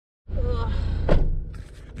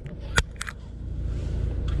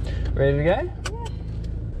Ready to go?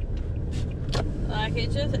 Yeah. Like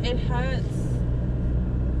it hurts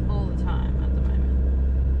all the time at the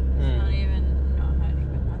moment. It's not even not hurting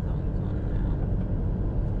with my thongs on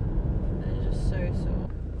now. They're just so sore.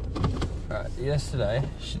 Right, yesterday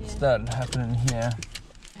shit started happening here.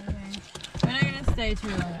 Okay. We're not gonna stay too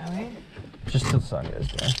long, are we? Just till the sun goes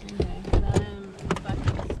down. Okay, because I'm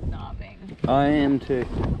fucking starving. I am too.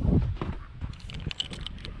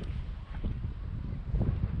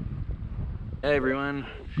 Hey everyone,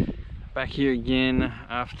 back here again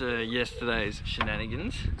after yesterday's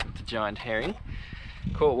shenanigans with the giant herring.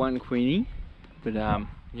 Caught one queenie, but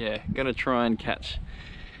yeah, gonna try and catch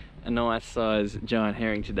a nice size giant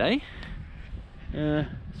herring today.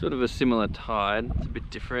 Sort of a similar tide, it's a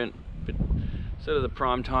bit different, but sort of the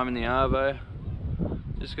prime time in the arvo.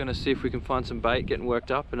 Just gonna see if we can find some bait, getting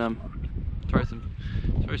worked up, and throw some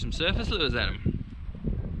surface lures at them.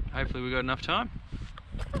 Hopefully we got enough time.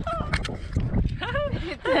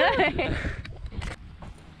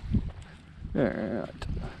 Alright.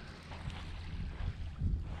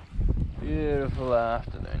 Beautiful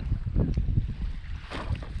afternoon.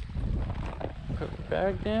 Put the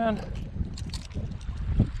bag down.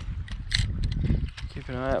 Keep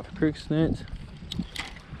an eye out for crook snoots.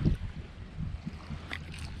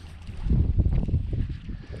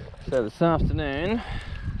 So this afternoon,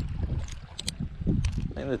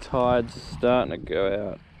 I think the tide's starting to go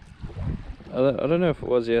out. I don't know if it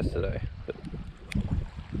was yesterday, but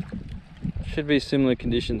should be similar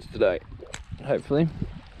conditions today, hopefully.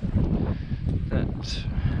 That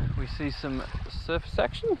we see some surface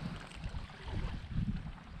action.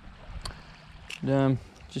 And,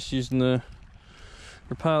 just using the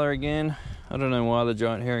repeller again. I don't know why the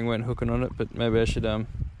giant herring went hooking on it, but maybe I should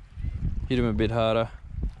hit him a bit harder.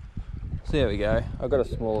 So there we go. I've got a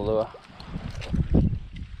smaller lure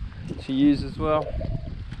to use as well.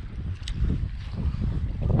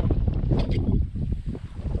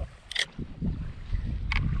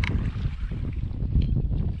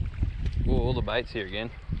 Oh, all the baits here again.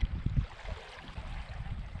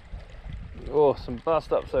 Oh, some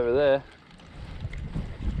bust ups over there.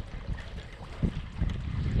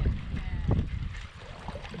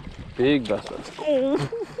 Big bust ups. Oh.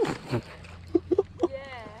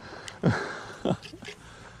 Yeah.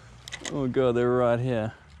 Oh god, they're right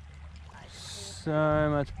here. So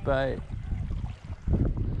much bait.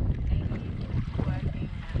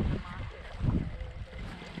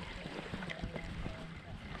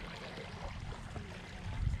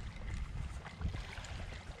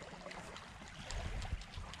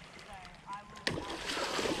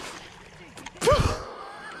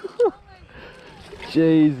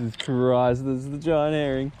 Jesus Christ, this is the giant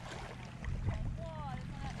herring.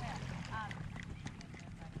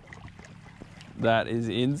 That is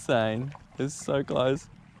insane. It's so close.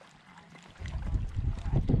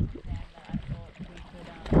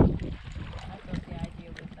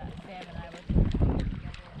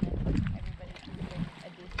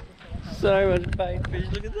 So much bait fish,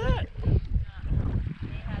 look at that.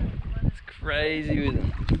 It's crazy with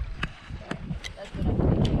them.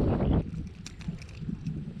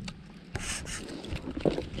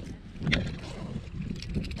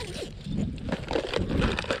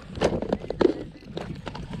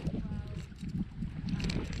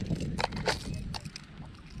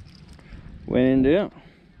 When in doubt,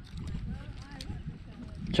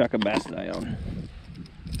 chuck a bass day on.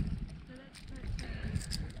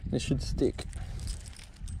 This should stick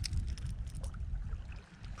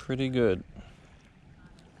pretty good.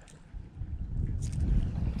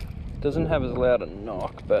 Doesn't have as loud a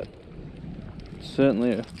knock, but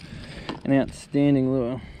certainly an outstanding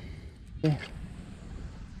lure. Yeah.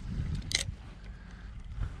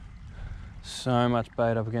 So much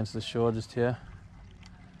bait up against the shore just here.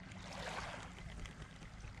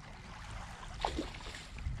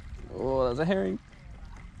 Oh, there's a herring.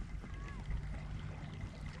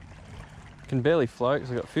 Can barely float because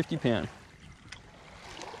I've got 50 pound.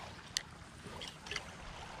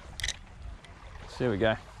 So there we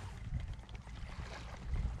go.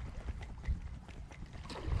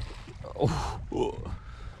 Oh.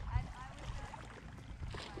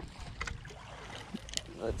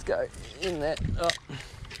 Let's go in there. Oh.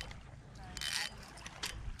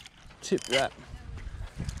 Tip that.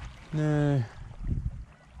 No.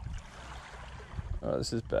 Oh,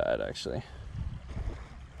 this is bad actually.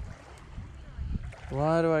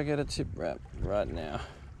 Why do I get a tip wrap right now?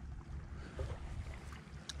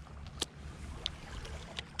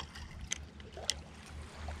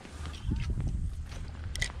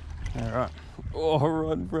 All right. Oh,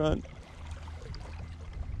 right in front.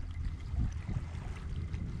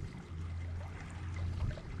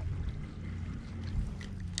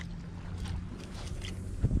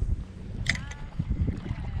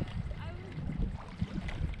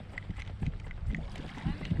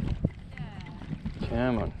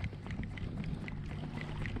 Come on.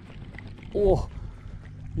 Oh,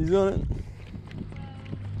 he's on it.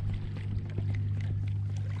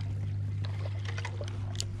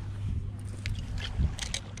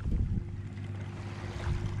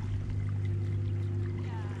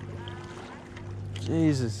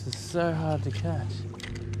 Jesus, it's so hard to catch.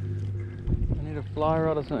 I need a fly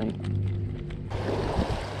rod or something.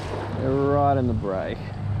 They're right in the break.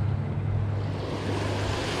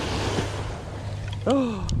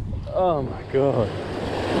 Oh my god.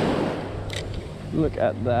 Look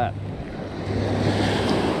at that.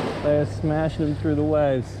 They are smashing them through the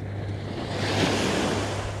waves.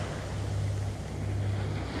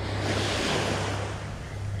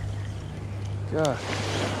 God.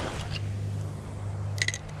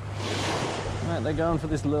 Mate, they're going for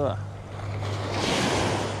this lure.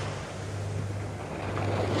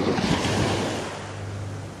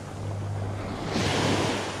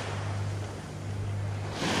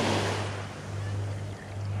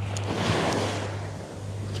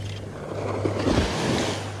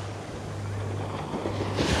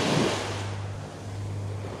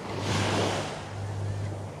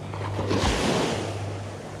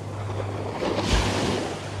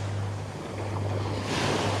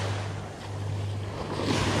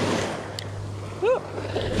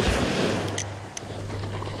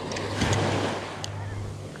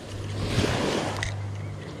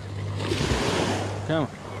 Come on.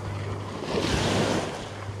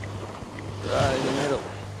 Right in the middle.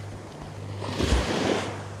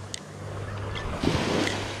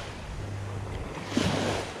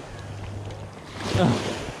 Oh,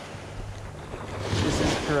 this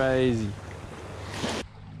is crazy.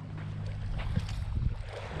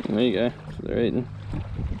 There you go. That's what they're eating.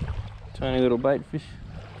 Tiny little bait fish.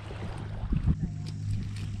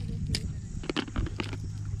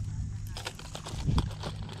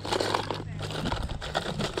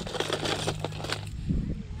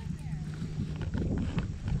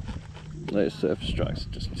 Those surf strikes are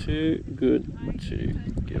just too good to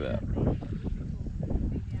give up.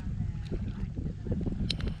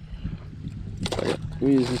 Okay,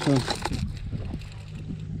 we use this one.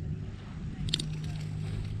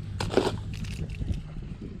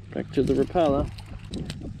 Back to the repeller.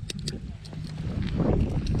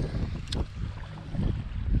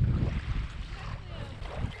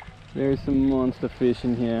 There is some monster fish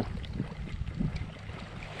in here.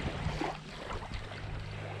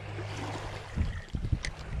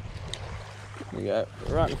 There we go,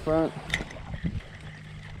 right in front.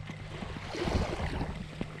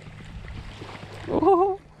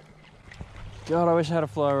 Oh, God, I wish I had a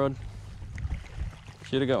fly rod.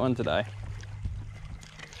 Should have got one today.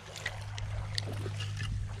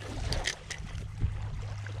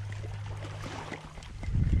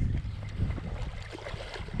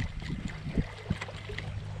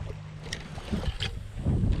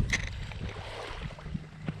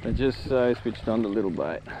 I just so switched on the little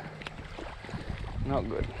bait. Not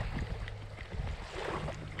good.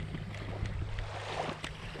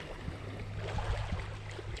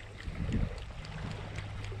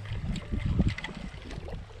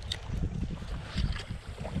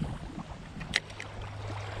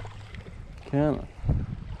 Come on.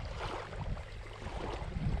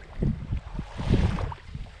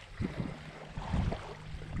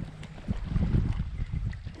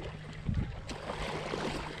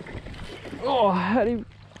 Oh, how do you...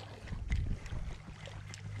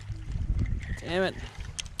 Damn it.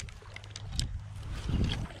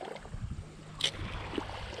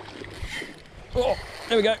 Oh,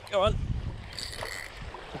 there we go. Go on.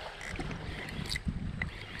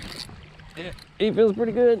 Yeah, he feels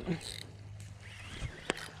pretty good.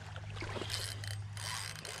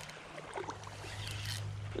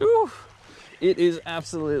 Ooh, it is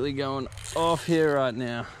absolutely going off here right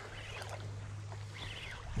now.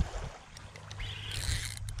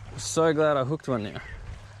 I'm so glad I hooked one now.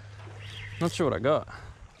 Not sure what I got.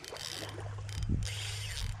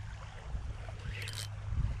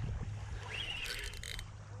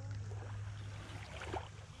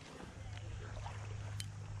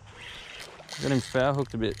 Got him foul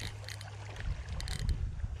hooked a bit.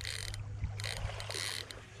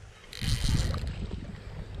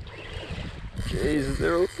 Jesus,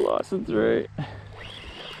 they're all slicing through.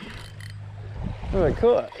 What have I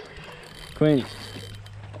caught? Queenie.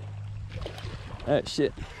 Oh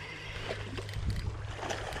shit.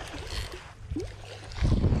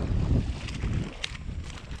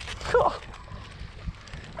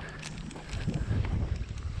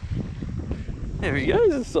 There we go,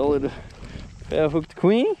 it's a solid foul hooked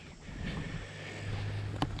queenie.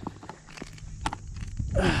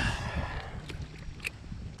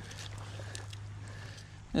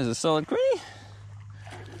 There's a solid queenie.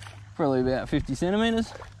 Probably about 50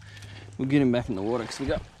 centimetres. We'll get him back in the water because we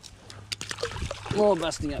got more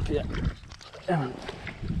busting up here.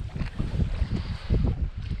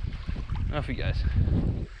 Off he goes.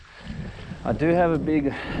 I do have a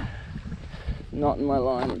big knot in my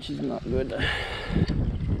line, which is not good.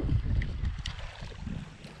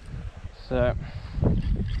 So,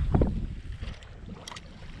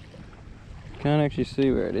 can't actually see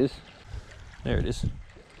where it is. There it is.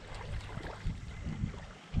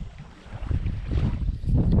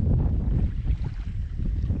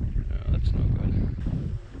 Oh, that's not good.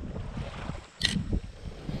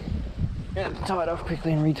 Yeah, tie it off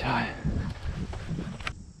quickly and retie.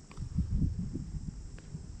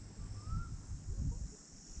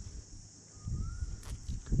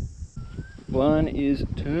 One is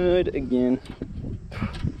turned again.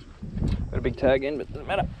 Got a big tag in, but doesn't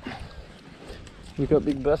matter. We've got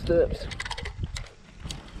big bust ups.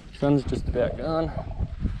 Sun's just about gone.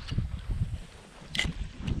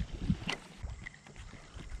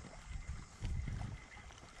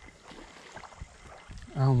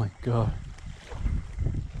 Oh my god.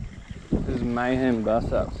 This is mayhem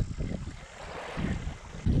bust ups.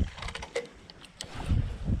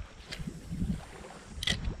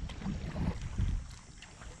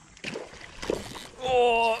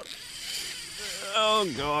 Oh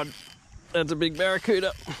god, that's a big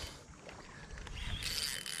barracuda.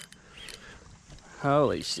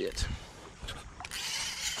 Holy shit.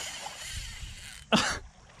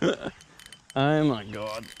 Oh my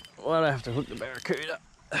god, why'd I have to hook the barracuda?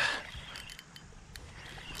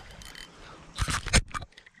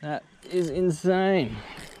 That is insane.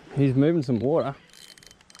 He's moving some water.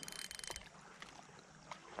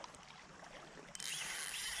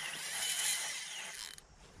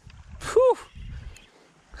 Whew.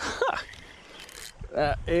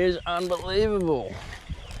 That is unbelievable.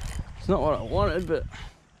 It's not what I wanted, but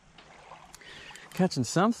catching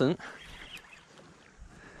something.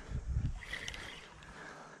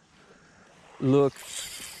 Look,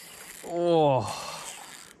 oh,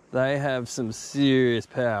 they have some serious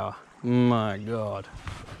power. My God.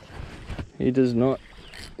 He does not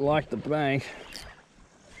like the bank.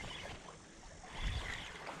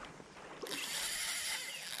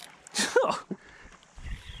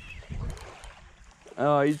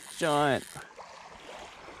 Oh, he's giant.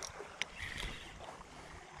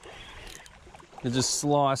 They're just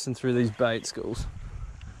slicing through these bait schools.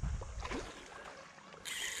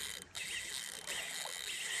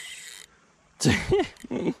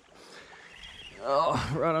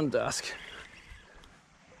 Oh, right on dusk.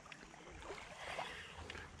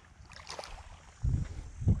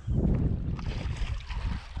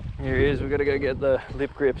 Here he is. We've got to go get the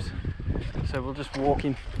lip grips. So we'll just walk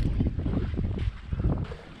in.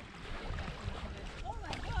 Oh my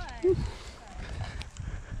god!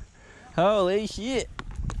 Holy shit!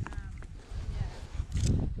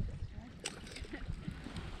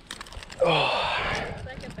 Oh. It's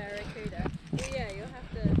like a barracuda. Well, yeah, you'll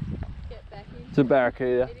have to get back in. It's a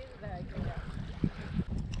barracuda. It is a barracuda.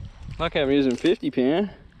 Like I'm using 50 pound.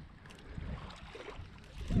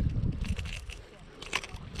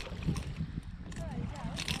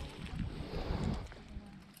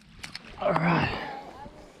 All right.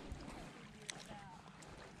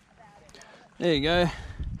 There you go.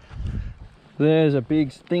 There's a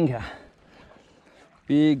big stinker.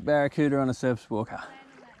 Big barracuda on a surf walker.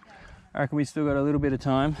 I reckon we still got a little bit of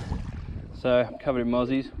time. So I'm covered in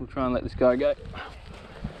mozzies. We'll try and let this guy go.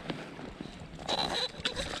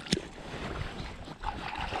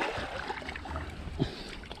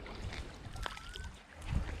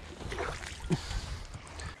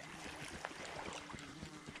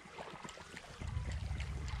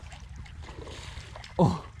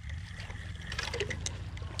 Oh.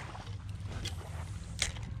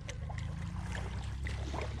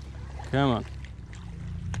 Come on.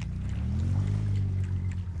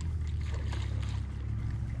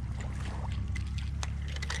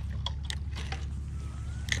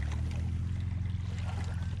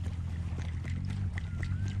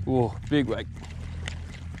 Whoa, big wake.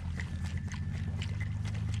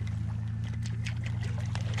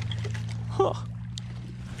 Huh.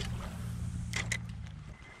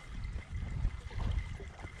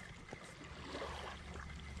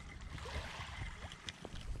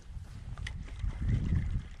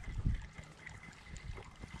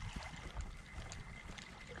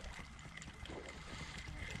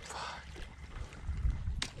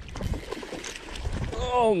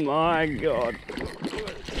 Oh my God.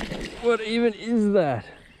 What even is that?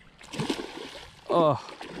 Oh.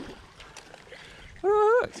 What have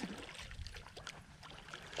I hooked?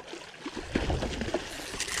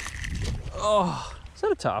 Oh, is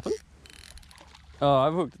that a tarpon? Oh,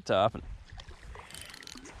 I've hooked a tarpon.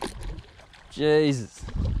 Jesus.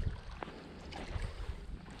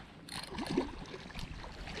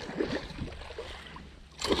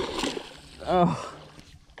 Oh.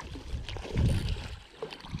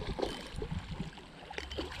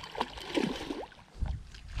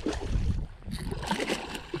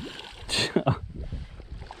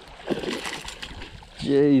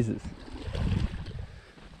 Jesus.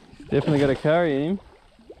 He's definitely got a curry in him.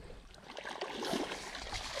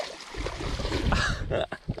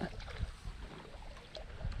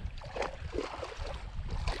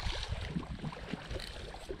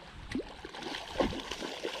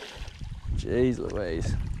 Jeez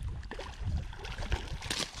Louise.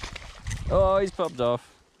 Oh, he's popped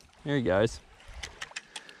off. Here he goes.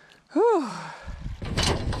 Whew.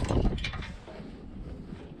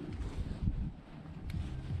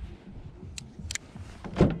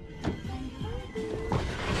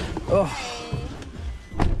 Oh,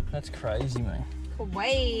 that's crazy, man.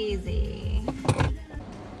 Crazy.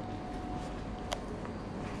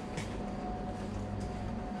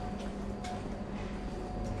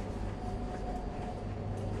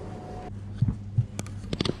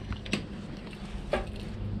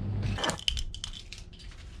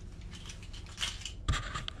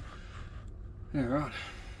 All right,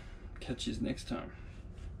 catch you next time.